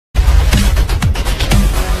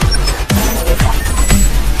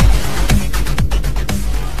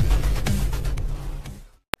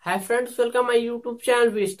Hi friends, welcome my YouTube channel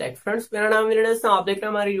विजटेक। Friends, मेरा नाम विनेश, आप देख रहे हैं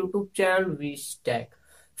हमारे यूट्यूब चैनल विजटेक।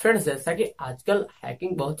 फ्रेंड्स, जैसा कि आजकल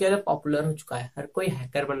हैकिंग बहुत ज्यादा पॉपुलर हो चुका है, हर कोई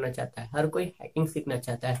हैकर बनना चाहता है, हर कोई हैकिंग सीखना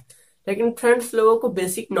चाहता है। लेकिन फ्रेंड्स, लोगों को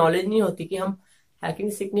बेसिक नॉलेज नहीं होती कि हम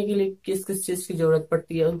हैकिंग सीखने के लिए किस किस चीज की जरूरत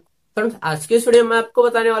पड़ती है। फ्रेंड्स, आज के इस वीडियो में मैं आपको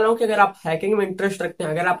बताने वाला हूँ कि अगर आप हैकिंग में इंटरेस्ट रखते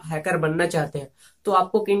हैं, अगर आप हैकर बनना चाहते हैं, तो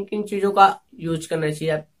आपको किन किन चीजों का यूज करना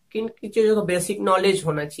चाहिए, किन किन चीजों का बेसिक नॉलेज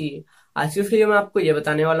होना चाहिए। आज की वीडियो में आपको ये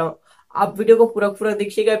बताने वाला हूँ। आप वीडियो को पूरा पूरा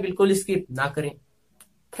देखिएगा, बिल्कुल स्किप ना करें।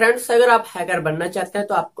 फ्रेंड्स, अगर आप हैकर बनना चाहते हैं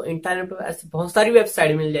तो आपको इंटरनेट पर ऐसी बहुत सारी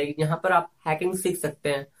वेबसाइट मिल जाएगी जहां पर आप हैकिंग सीख सकते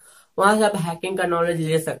हैं। वहां से आप हैकिंग का नॉलेज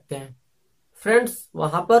ले सकते हैं। फ्रेंड्स,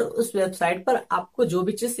 वहां पर उस वेबसाइट पर आपको जो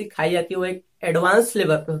भी चीज सिखाई जाती है वो एक एडवांस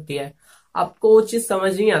लेवल पे होती है। आपको वो चीज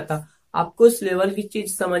समझ नहीं आता, आपको उस लेवल की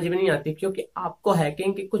चीज समझ में नहीं आती, क्योंकि आपको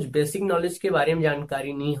हैकिंग की कुछ बेसिक नॉलेज के बारे में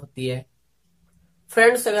जानकारी नहीं होती है।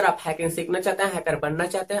 फ्रेंड्स, अगर आप हैकिंग सीखना चाहते हैं, हैकर बनना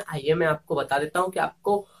चाहते हैं, आइए मैं आपको बता देता हूँ कि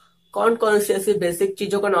आपको कौन कौन सी ऐसी बेसिक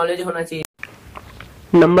चीजों का नॉलेज होना चाहिए।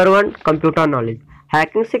 Number 1, computer knowledge.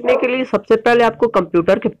 हैकिंग सीखने के लिए सबसे पहले आपको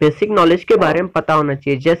कंप्यूटर के बेसिक नॉलेज के बारे में पता होना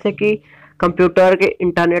चाहिए, जैसे कि कंप्यूटर के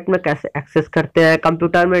इंटरनेट में कैसे एक्सेस करते हैं,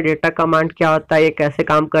 कंप्यूटर में डेटा कमांड क्या होता है, ये कैसे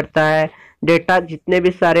काम करता है, डेटा जितने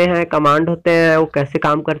भी सारे हैं कमांड होते हैं वो कैसे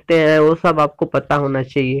काम करते हैं, वो सब आपको पता होना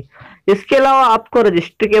चाहिए। इसके अलावा आपको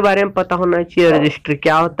रजिस्ट्री के बारे में पता होना चाहिए, रजिस्ट्री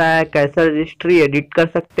क्या होता है, कैसे रजिस्ट्री एडिट कर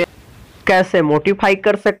सकते हैं, कैसे मॉडिफाई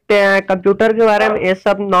कर सकते हैं, कंप्यूटर के बारे में ये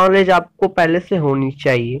सब नॉलेज आपको पहले से होनी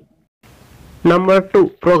चाहिए। Number 2,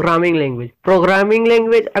 programming language. Programming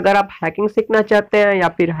language, अगर आप हैकिंग सीखना चाहते हैं या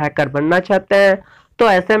फिर हैकर बनना चाहते हैं तो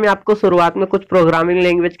ऐसे में आपको शुरुआत में कुछ प्रोग्रामिंग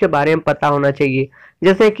लैंग्वेज के बारे में पता होना चाहिए,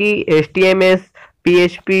 जैसे कि HTML,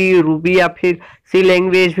 PHP, रूबी या फिर सी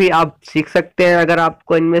लैंग्वेज भी आप सीख सकते हैं। अगर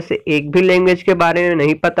आपको इनमें से एक भी लैंग्वेज के बारे में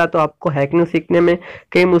नहीं पता तो आपको हैकिंग सीखने में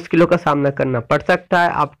कई मुश्किलों का सामना करना पड़ सकता है।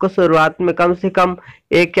 आपको शुरुआत में कम से कम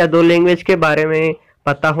एक या दो लैंग्वेज के बारे में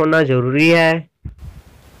पता होना जरूरी है।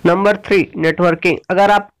 Number 3, networking.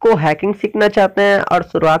 अगर आपको हैकिंग सीखना चाहते हैं और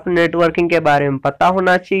शुरुआत में नेटवर्किंग के बारे में पता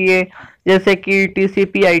होना चाहिए, जैसे कि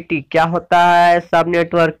TCP/IP क्या होता है, सब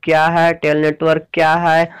नेटवर्क क्या है, टेल नेटवर्क क्या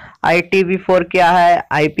है, IPv4 क्या है,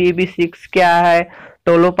 IPv6 क्या है,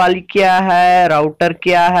 टोलोपाली क्या है, राउटर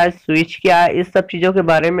क्या है, स्विच क्या है, इस सब चीज़ों के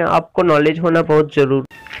बारे में आपको नॉलेज होना बहुत जरूरी।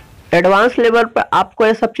 एडवांस लेवल पर आपको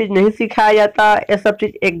ये सब चीज नहीं सिखाया जाता, ये सब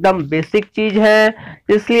चीज एकदम बेसिक चीज है,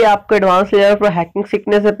 इसलिए आपको एडवांस लेवल पर हैकिंग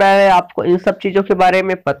सीखने से पहले आपको इन सब चीजों के बारे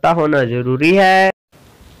में पता होना जरूरी है।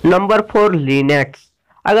 Number 4, Linux.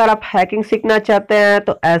 अगर आप हैकिंग सीखना चाहते हैं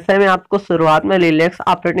तो ऐसे में आपको शुरुआत में लिनक्स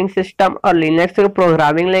ऑपरेटिंग सिस्टम और लिनक्स के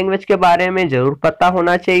प्रोग्रामिंग लैंग्वेज के बारे में जरूर पता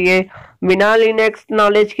होना चाहिए। बिना लिनक्स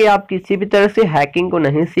नॉलेज के आप किसी भी तरह से हैकिंग को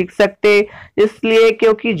नहीं सीख सकते, इसलिए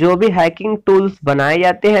क्योंकि जो भी हैकिंग टूल्स बनाए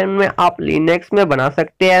जाते हैं उनमें आप लिनक्स में बना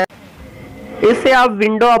सकते हैं, इसे आप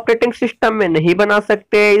विंडो ऑपरेटिंग सिस्टम में नहीं बना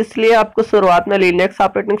सकते। इसलिए आपको शुरुआत में लिनक्स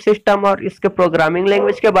ऑपरेटिंग सिस्टम और इसके प्रोग्रामिंग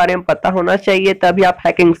लैंग्वेज के बारे में पता होना चाहिए, तभी आप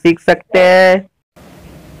हैकिंग सीख सकते हैं।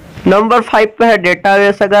 नंबर 5 पे है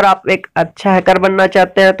डेटाबेस। अगर आप एक अच्छा हैकर बनना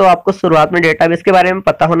चाहते हैं तो आपको शुरुआत में डेटाबेस के बारे में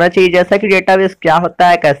पता होना चाहिए, जैसा कि डेटाबेस क्या होता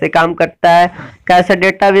है, कैसे काम करता है, कैसे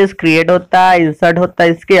डेटाबेस क्रिएट होता है, इंसर्ट होता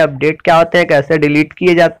है, इसके अपडेट क्या होते हैं, कैसे डिलीट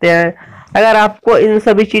किए जाते हैं। अगर आपको इन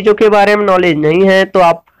सभी चीज़ों के बारे में नॉलेज नहीं है तो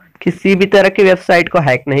आप किसी भी तरह की वेबसाइट को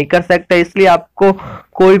हैक नहीं कर सकते, इसलिए आपको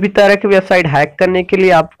कोई भी तरह की वेबसाइट हैक करने के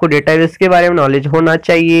लिए आपको डेटाबेस के बारे में नॉलेज होना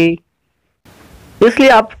चाहिए। इसलिए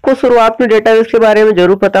आपको शुरुआत में डेटाबेस के बारे में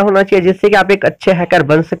जरूर पता होना चाहिए, जिससे कि आप एक अच्छे हैकर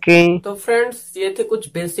बन सकें। तो फ्रेंड्स, ये थे कुछ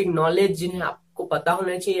बेसिक नॉलेज जिन्हें आपको पता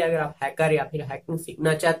होना चाहिए। अगर आप हैकर या फिर हैकिंग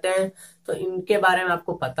सीखना चाहते हैं तो इनके बारे में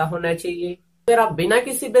आपको पता होना चाहिए। अगर आप बिना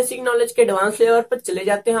किसी बेसिक नॉलेज के एडवांस लेवल पर चले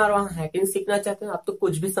जाते हैं और वहां हैकिंग सीखना चाहते हैं, आपको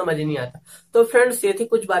कुछ भी समझ नहीं आता। तो फ्रेंड्स, ये थी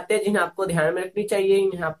कुछ बातें जिन्हें आपको ध्यान में रखनी चाहिए,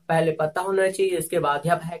 इन्हें आप पहले पता होना चाहिए, इसके बाद ही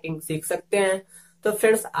आप हैकिंग सीख सकते हैं। तो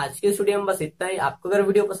फ्रेंड्स, आज की इस वीडियो में बस इतना ही। आपको अगर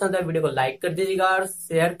वीडियो पसंद है, वीडियो को लाइक कर दीजिएगा और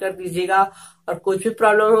शेयर कर दीजिएगा, और कुछ भी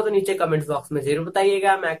प्रॉब्लम हो तो नीचे कमेंट बॉक्स में जरूर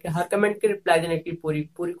बताइएगा। मैं आपके हर कमेंट के रिप्लाई देने की पूरी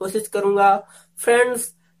पूरी कोशिश करूंगा।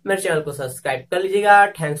 फ्रेंड्स, मेरे चैनल को सब्सक्राइब कर लीजिएगा।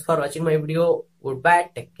 Thanks for watching my video. Good bye,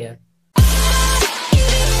 take care.